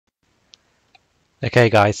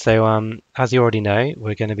Okay guys, so as you already know,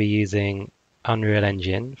 we're going to be using Unreal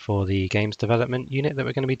Engine for the games development unit that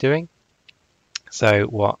we're going to be doing. So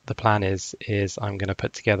what the plan is I'm going to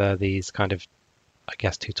put together these kind of, I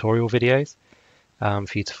guess, tutorial videos for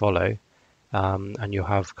you to follow. And you'll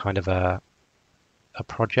have kind of a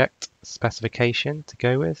project specification to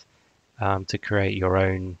go with to create your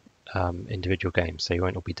own individual games. So you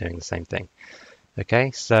won't all be doing the same thing.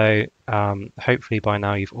 Okay, so hopefully by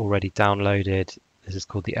now you've already downloaded, this is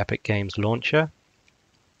called the Epic Games Launcher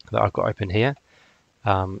that I've got open here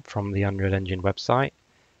from the Unreal Engine website.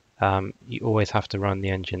 You always have to run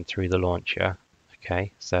the engine through the launcher.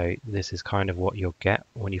 Okay, so this is kind of what you'll get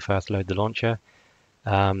when you first load the launcher.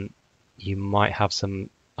 You might have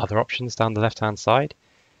some other options down the left-hand side,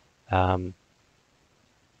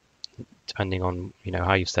 depending on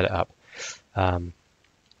how you've set it up.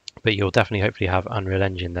 But you'll definitely hopefully have Unreal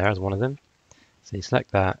Engine there as one of them. So you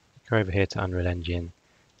select that, go over here to Unreal Engine.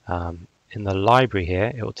 In the library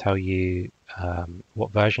here, it will tell you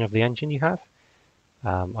what version of the engine you have.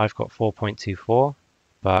 I've got 4.24,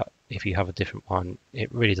 but if you have a different one,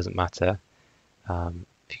 it really doesn't matter. If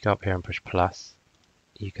you go up here and push plus,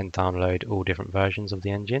 you can download all different versions of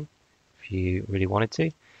the engine if you really wanted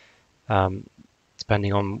to.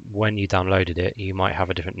 Depending on when you downloaded it, you might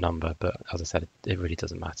have a different number, but as I said, it really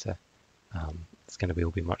doesn't matter. It's going to be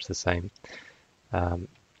all be much the same.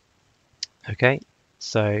 Okay,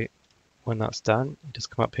 so when that's done, you just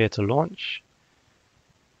come up here to launch,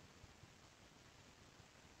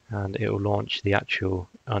 and it will launch the actual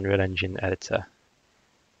Unreal Engine editor.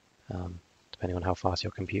 Depending on how fast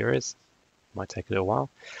your computer is, it might take a little while.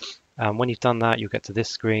 When you've done that, you'll get to this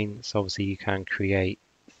screen. So obviously you can create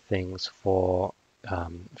things for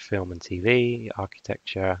film and TV,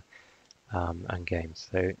 architecture, and games.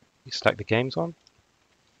 So you select the games one,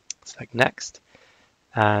 select next,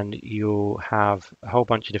 and you'll have a whole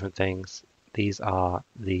bunch of different things. These are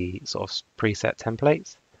the sort of preset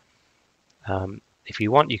templates. If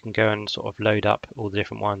you want, you can go and sort of load up all the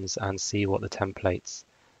different ones and see what the templates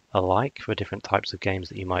are like for different types of games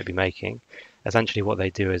that you might be making. Essentially what they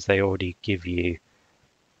do is they already give you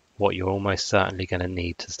what you're almost certainly going to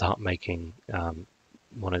need to start making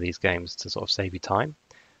one of these games to sort of save you time.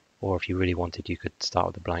 Or if you really wanted, you could start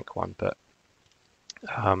with a blank one. But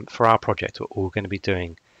for our project, we're all going to be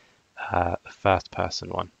doing the first person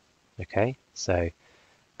one. Okay, so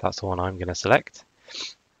that's the one I'm going to select.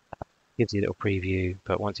 Gives you a little preview,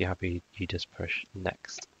 but once you're happy, you just push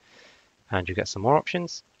next. And you get some more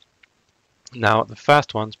options. Now, the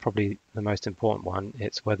first one's probably the most important one.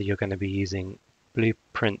 It's whether you're going to be using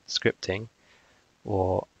Blueprint scripting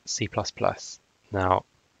or C++. Now,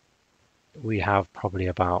 we have probably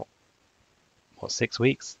about, 6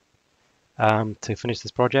 weeks to finish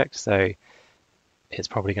this project, so it's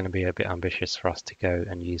probably going to be a bit ambitious for us to go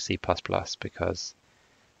and use C++ because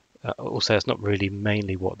also it's not really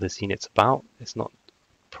mainly what this unit's about. It's not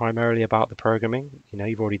primarily about the programming.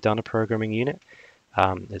 You've already done a programming unit.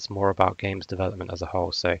 It's more about games development as a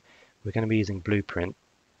whole. So we're going to be using Blueprint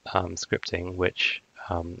scripting, which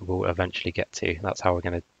we'll eventually get to. That's how we're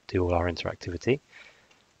going to do all our interactivity.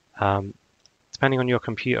 Depending on your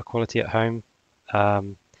computer quality at home,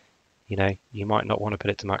 you might not want to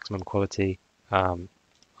put it to maximum quality. I'm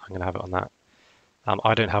going to have it on that.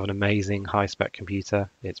 I don't have an amazing high-spec computer.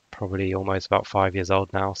 It's probably almost about 5 years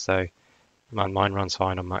old now, so mine runs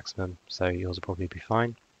fine on maximum, so yours will probably be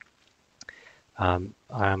fine. I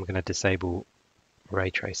am going to disable ray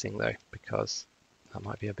tracing though, because that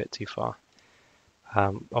might be a bit too far.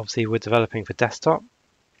 Obviously, we're developing for desktop.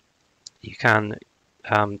 You can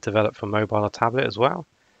develop for mobile or tablet as well,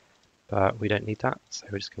 but we don't need that, so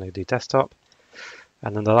we're just going to do desktop.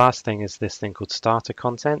 And then the last thing is this thing called starter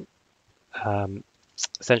content.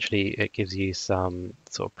 Essentially, it gives you some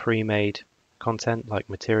sort of pre-made content like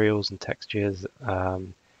materials and textures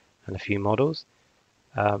and a few models,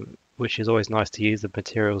 which is always nice to use. The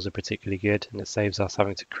materials are particularly good and it saves us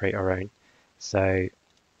having to create our own. So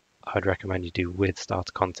I'd recommend you do with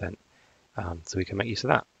starter content so we can make use of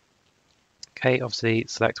that. Okay, obviously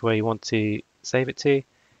select where you want to save it to,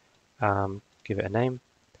 give it a name,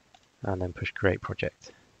 and then push create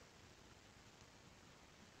project.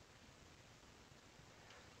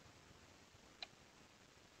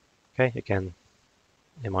 Okay, again,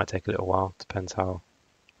 it might take a little while, depends how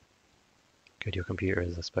good your computer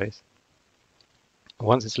is, I suppose.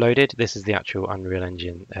 Once it's loaded, this is the actual Unreal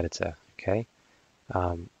Engine editor. Okay,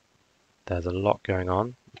 there's a lot going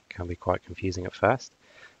on. It can be quite confusing at first,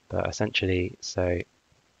 but essentially, so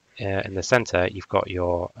in the center, you've got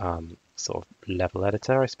your sort of level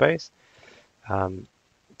editor, I suppose. To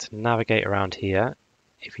navigate around here,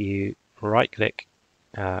 if you right-click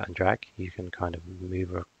and drag, you can kind of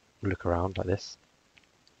move or look around like this.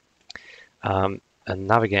 And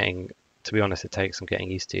navigating, to be honest, it takes some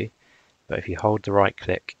getting used to, but if you hold the right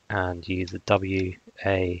click and use the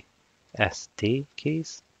WASD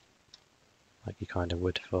keys, like you kind of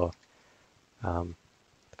would for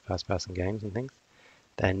first-person games and things,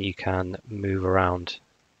 then you can move around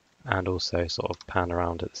and also sort of pan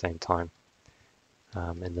around at the same time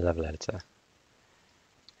in the level editor.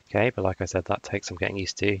 Okay, but like I said, that takes some getting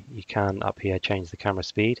used to. You can up here change the camera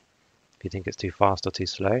speed if you think it's too fast or too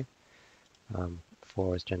slow.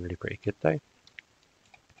 4 is generally pretty good though.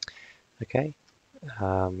 Okay,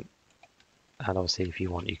 and obviously if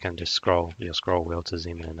you want, you can just scroll your scroll wheel to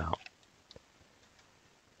zoom in and out.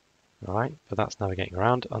 Alright, but that's navigating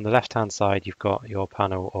around. On the left hand side, you've got your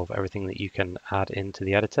panel of everything that you can add into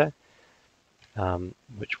the editor,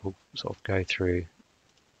 which will sort of go through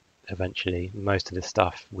eventually. Most of this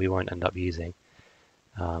stuff we won't end up using,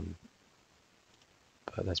 but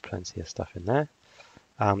there's plenty of stuff in there.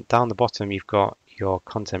 Down the bottom, you've got your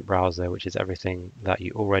content browser, which is everything that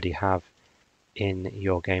you already have in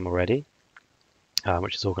your game already,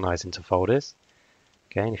 which is organized into folders.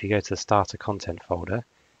 Okay, and if you go to the starter content folder,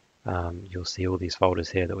 you'll see all these folders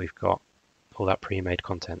here that we've got, all that pre-made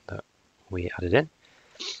content that we added in.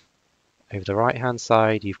 Over the right hand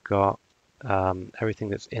side, you've got everything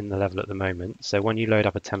that's in the level at the moment. So when you load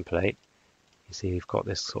up a template, you see we've got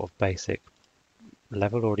this sort of basic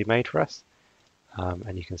level already made for us.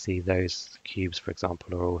 And you can see those cubes, for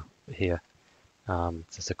example, are all here.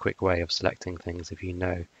 Just a quick way of selecting things if you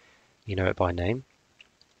know it by name,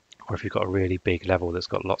 or if you've got a really big level that's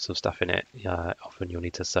got lots of stuff in it, often you'll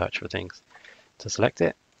need to search for things to select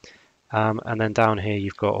it. And then down here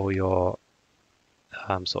you've got all your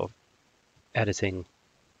sort of editing,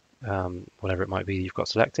 whatever it might be you've got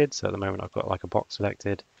selected. So at the moment I've got like a box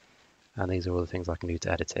selected, and these are all the things I can do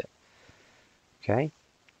to edit it. Okay.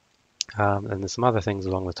 And there's some other things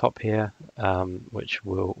along the top here, which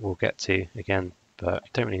we'll get to again, but you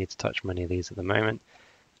don't really need to touch many of these at the moment.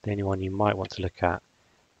 The only one you might want to look at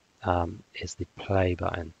is the play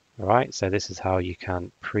button. Alright, so this is how you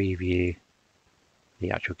can preview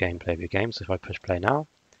the actual gameplay of your game. So if I push play now,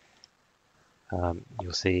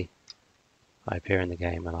 you'll see I appear in the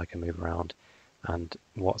game and I can move around. And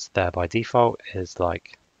what's there by default is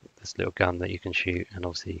like this little gun that you can shoot, and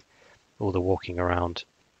obviously all the walking around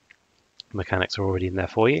mechanics are already in there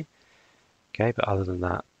for you. Okay, but other than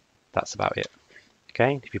that, that's about it.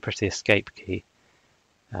 Okay, if you push the escape key,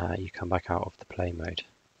 you come back out of the play mode.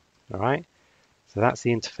 Alright, so that's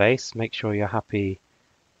the interface. Make sure you're happy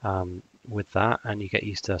with that and you get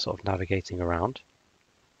used to sort of navigating around.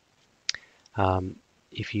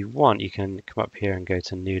 If you want, you can come up here and go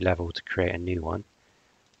to new level to create a new one.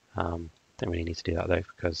 Don't really need to do that though,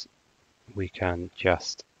 because we can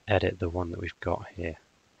just edit the one that we've got here.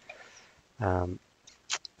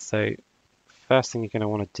 So first thing you're going to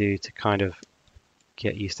want to do to kind of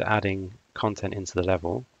get used to adding content into the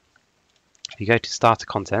level, if you go to starter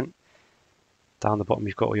content, down the bottom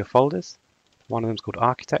you've got all your folders. One of them is called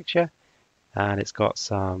architecture, and it's got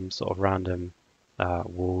some sort of random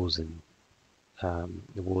walls and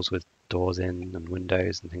the walls with doors in and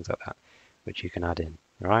windows and things like that, which you can add in.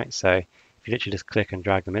 Alright, so if you literally just click and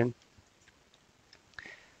drag them in,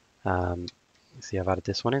 you see I've added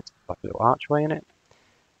this one in, like a little archway in it.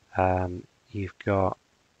 You've got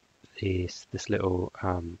this little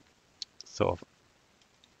sort of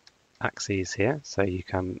axes here, so you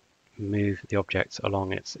can move the object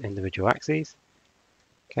along its individual axes.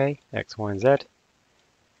 Okay, X, Y, and Z.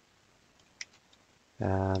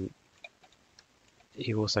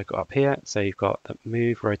 You've also got up here, so you've got the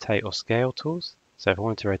move, rotate, or scale tools. So if I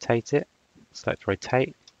wanted to rotate it, select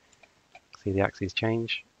rotate, see the axes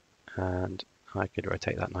change, and I could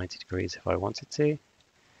rotate that 90 degrees if I wanted to.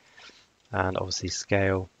 And obviously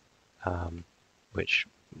scale, which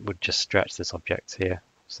would just stretch this object here.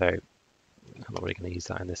 So I'm not really going to use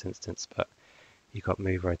that in this instance, but you've got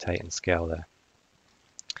move, rotate, and scale there.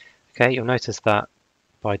 Okay, you'll notice that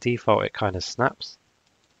by default it kind of snaps.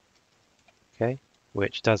 Okay,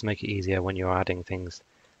 which does make it easier when you're adding things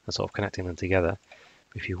and sort of connecting them together.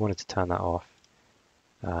 But if you wanted to turn that off,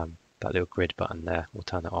 that little grid button there will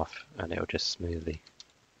turn it off and it will just smoothly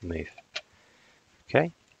move.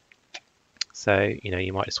 Okay, so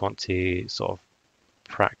you might just want to sort of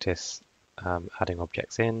practice adding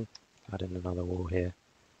objects in. Add in another wall here.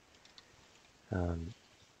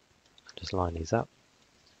 Just line these up.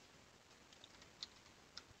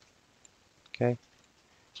 Okay.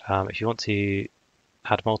 If you want to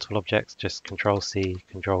add multiple objects, just Control-C,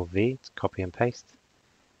 Control-V to copy and paste.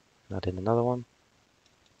 Add in another one.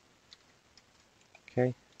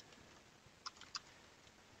 Okay.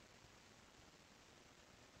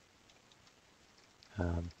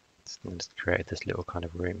 Just created this little kind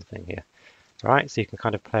of room thing here. All right, so you can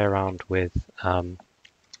kind of play around with adding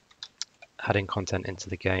content into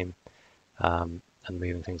the game and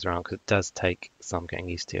moving things around, because it does take some getting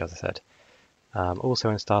used to, as I said. Also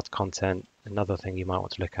in starter content, another thing you might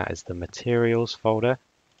want to look at is the materials folder.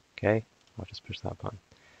 Okay, I'll just push that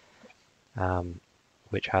button,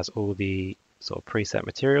 which has all the sort of preset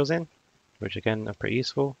materials in, which again are pretty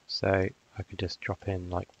useful. So I could just drop in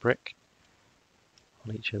like brick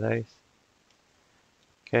on each of those.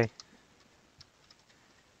 Okay,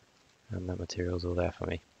 and that material's all there for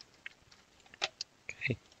me.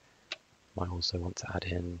 Okay, might also want to add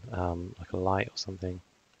in like a light or something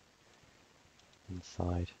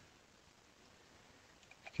inside.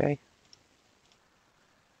 Okay,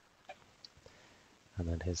 and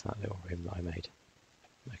then here's that little room that I made.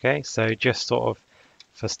 Okay, so just sort of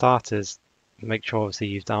for starters, make sure obviously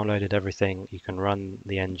you've downloaded everything. You can run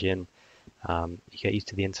the engine. You get used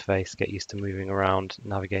to the interface, get used to moving around,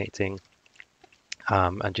 navigating,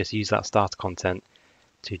 and just use that starter content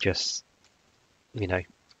to just, you know,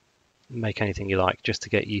 make anything you like, just to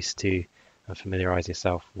get used to and familiarize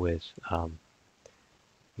yourself with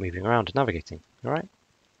moving around and navigating. All right,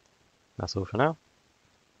 that's all for now.